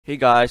Hey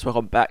guys,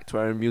 welcome back to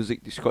our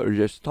music Discord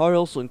research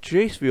tutorial. So in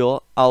today's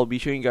video, I'll be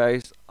showing you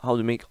guys how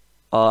to make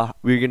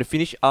we're gonna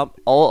finish up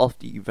all of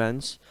the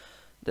events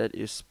that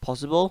is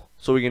possible.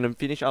 So we're gonna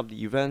finish up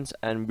the events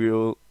and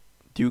we'll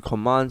do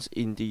commands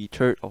in the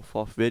third or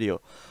fourth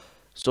video.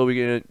 So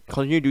we're gonna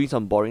continue doing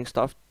some boring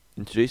stuff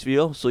in today's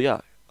video. So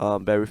yeah,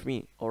 bear with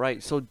me.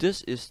 Alright, so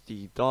this is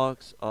the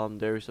docs.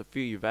 There is a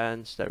few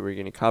events that we're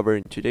gonna cover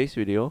in today's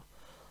video.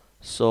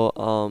 So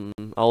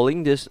I'll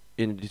link this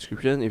in the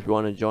description if you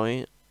wanna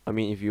join.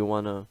 If you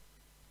wanna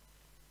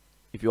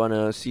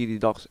see the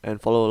docs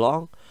and follow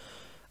along.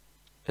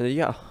 And then,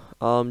 yeah,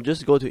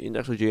 just go to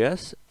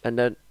index.js and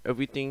then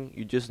everything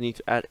you just need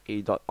to add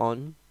a dot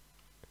on.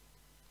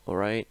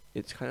 Alright,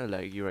 it's kind of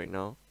laggy right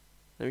now.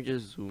 Let me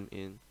just zoom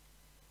in.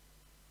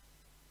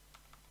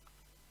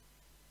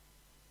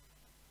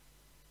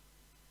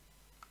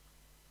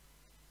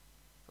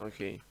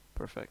 Okay,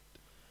 perfect.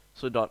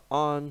 So dot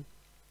on,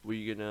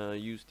 we're gonna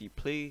use the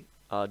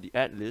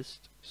add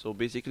list. So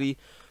basically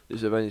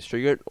this event is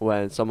triggered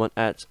when someone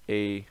adds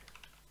a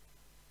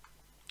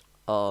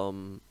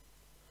whole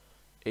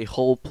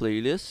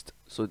playlist.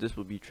 So this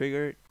will be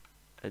triggered,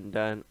 and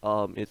then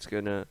it's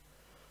gonna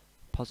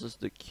process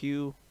the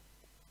queue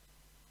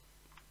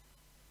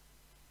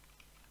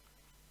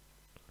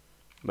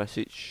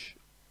message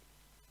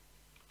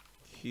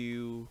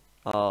queue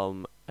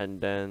and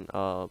then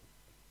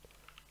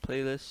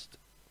playlist.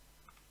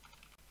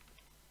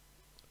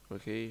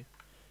 Okay,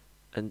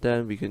 and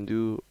then we can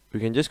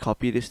just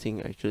copy this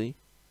thing actually.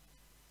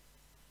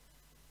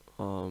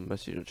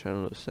 Message the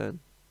channel to send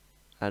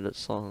added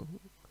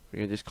song. We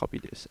can just copy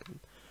this and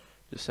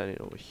just send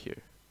it over here.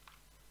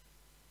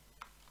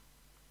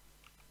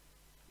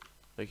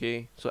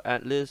 Okay, so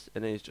add list,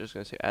 and then it's just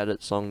gonna say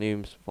added song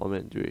names,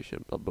 format,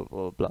 duration, blah blah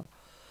blah blah.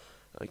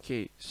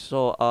 Okay,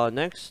 so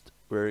next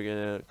we're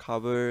gonna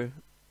cover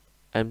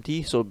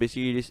empty. So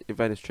basically this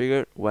event is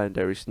triggered when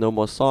there is no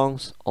more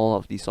songs. All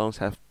of these songs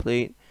have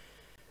played.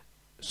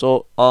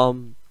 So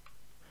one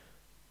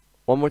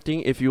more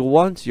thing, if you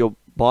want your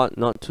bot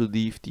not to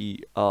leave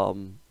the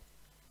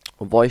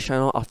voice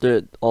channel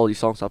after all the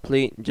songs are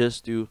played,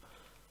 just do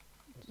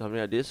something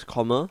like this,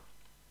 comma,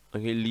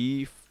 okay,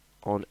 leave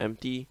on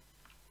empty.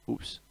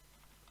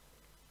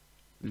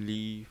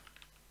 Leave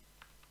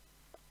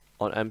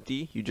on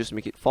empty. You just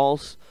make it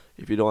false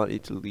if you don't want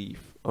it to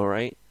leave.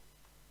 Alright,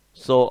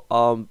 so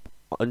on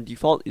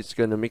default it's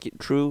gonna make it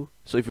true.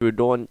 So if you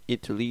don't want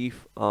it to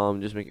leave,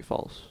 just make it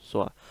false.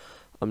 So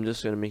I'm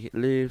just gonna make it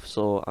live,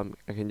 so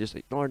I can just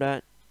ignore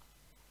that.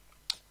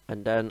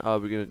 And then we're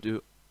gonna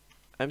do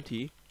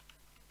empty,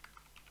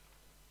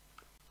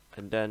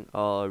 and then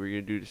we're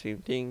gonna do the same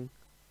thing.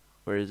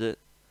 Where is it?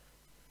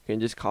 You can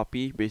just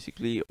copy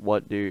basically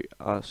what they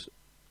ask,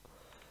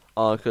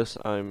 cause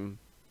I'm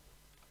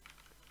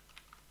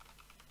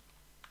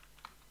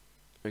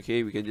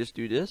okay. We can just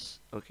do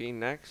this. Okay,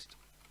 next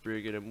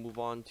we're gonna move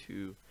on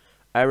to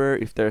error.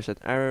 If there's an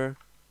error,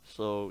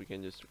 so we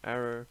can just do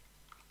error.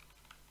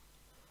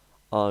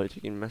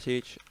 Taking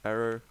message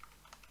error,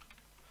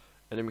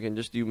 and then we can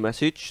just do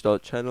message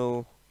dot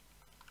channel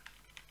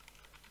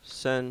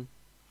send,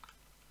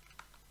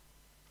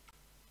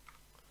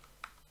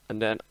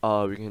 and then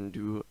we can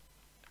do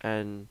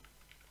an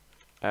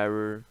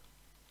error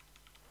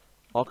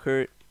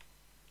occurred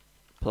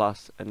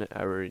plus an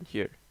error in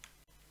here.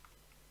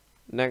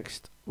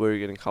 Next we're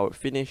gonna cover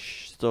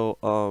finish. So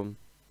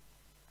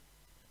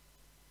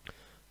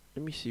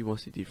let me see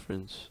what's the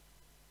difference.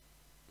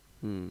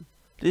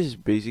 This is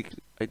basically,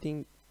 I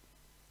think,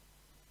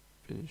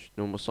 finish,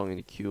 no more song in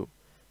the queue.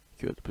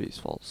 Queue at the play is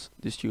false.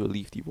 This you will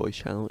leave the voice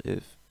channel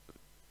if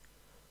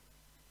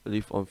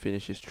leave on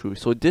finish is true.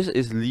 So this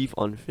is leave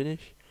on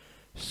finish.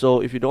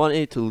 So if you don't want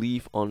it to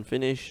leave on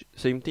finish,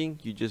 same thing,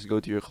 you just go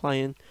to your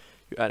client,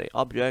 you add an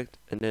object,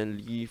 and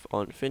then leave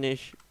on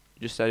finish.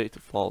 You just set it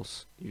to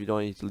false if you don't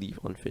want it to leave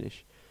on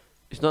finish.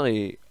 It's not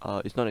a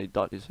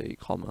dot, it's a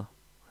comma.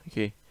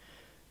 Okay,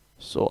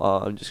 so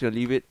I'm just gonna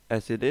leave it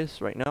as it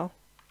is right now.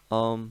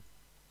 On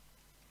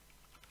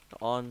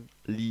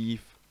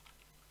leave,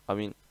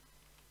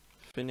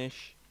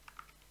 finish,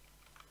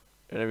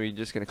 and then we're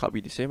just gonna copy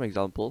the same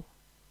example.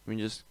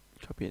 Just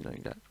copy it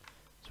like that.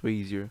 It's way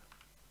easier.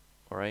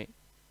 Alright,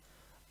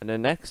 and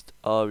then next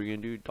we're gonna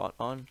do dot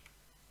on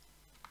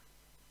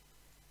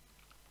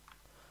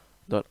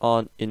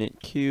init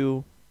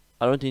queue.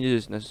 I don't think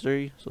this is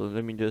necessary, so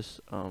let me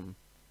just come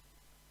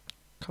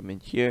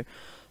in here.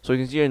 So you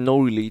can see here no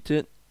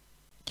related.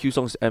 Queue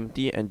song is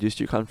empty, and just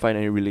you can't find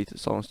any related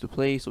songs to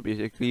play. So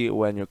basically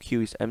when your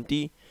queue is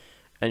empty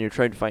and you're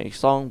trying to find a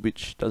song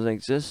which doesn't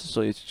exist,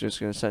 so it's just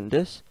gonna send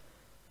this.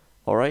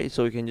 Alright,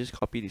 so we can just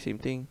copy the same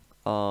thing.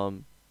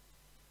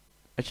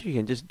 Actually you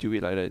can just do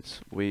it like that,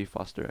 it's way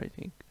faster I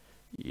think.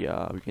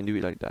 Yeah, we can do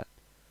it like that.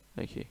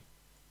 Okay,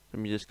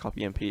 let me just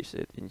copy and paste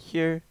it in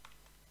here.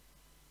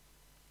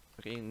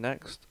 Okay,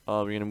 next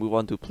we're gonna move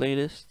on to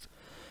playlist.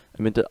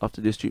 A method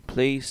after this tree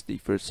plays the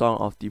first song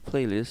of the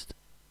playlist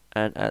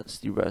and adds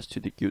the rest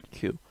to the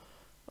queue.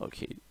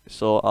 Okay,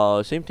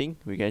 so same thing.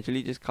 We can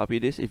actually just copy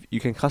this. If you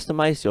can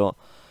customize your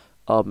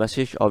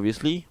message,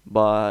 obviously,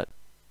 but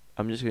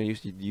I'm just gonna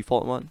use the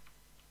default one.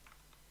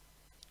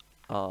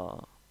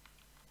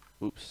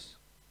 Oops.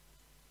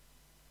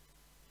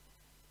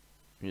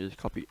 You just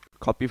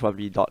copy from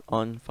the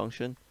 .on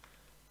function.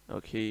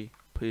 Okay,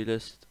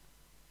 playlist.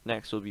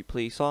 Next will be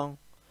play song.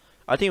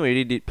 I think we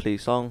already did play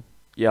song.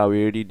 Yeah,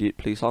 we already did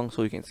play song,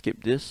 so you can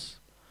skip this.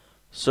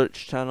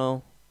 Search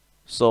channel.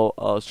 So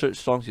search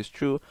songs is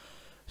true.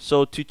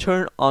 So to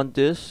turn on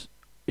this,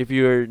 if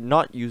you're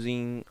not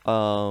using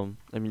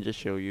let me just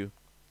show you.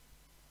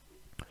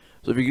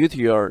 So if you go to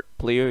your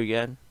player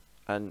again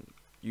and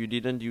you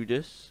didn't do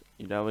this,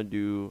 you never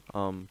do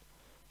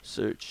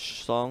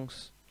search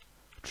songs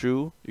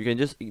true, you can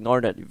just ignore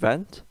that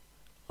event.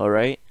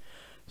 Alright,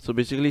 so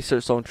basically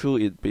search song true,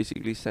 it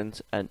basically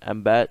sends an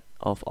embed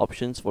of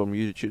options for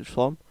you to choose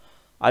from.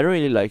 I don't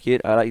really like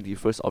it. I like the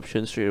first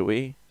option straight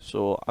away,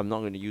 so I'm not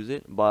going to use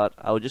it, but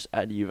I'll just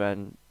add the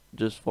event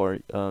just for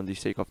the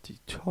sake of the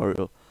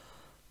tutorial.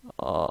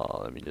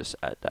 Let me just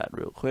add that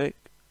real quick.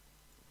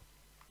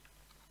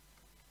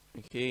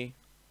 Okay,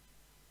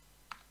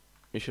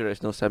 make sure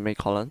there's no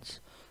semicolons.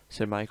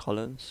 Search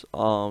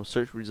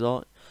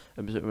result,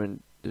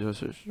 when the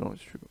search result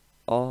is true.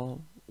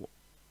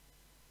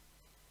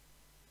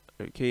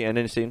 Okay, and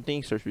then the same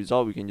thing, search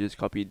result, we can just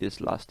copy this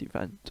last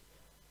event.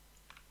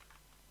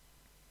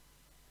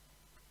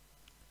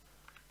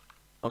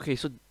 Okay,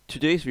 so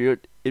today's video,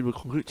 it will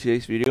conclude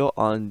today's video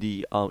on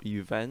the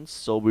events.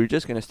 So we're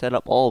just gonna set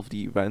up all of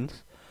the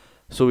events,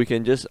 so we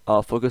can just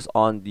focus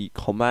on the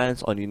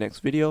commands on the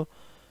next video.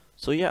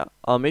 So yeah,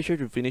 make sure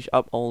to finish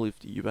up all of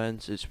the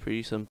events. It's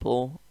pretty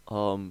simple.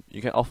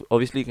 You can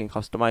obviously can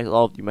customize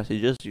all of the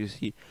messages. You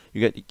see,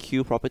 you get the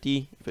queue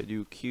property. If I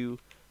do queue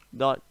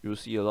dot, you'll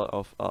see a lot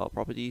of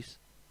properties.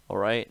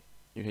 Alright,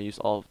 you can use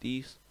all of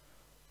these.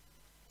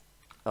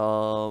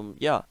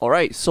 Yeah,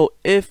 alright, so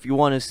if you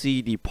want to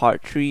see the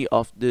part 3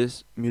 of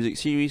this music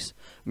series,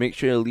 make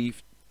sure to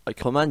leave a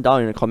comment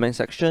down in the comment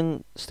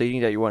section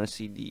stating that you want to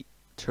see the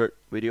third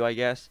video, I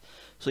guess.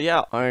 So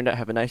yeah, other than that,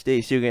 have a nice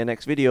day. See you again in the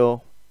next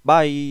video.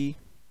 Bye.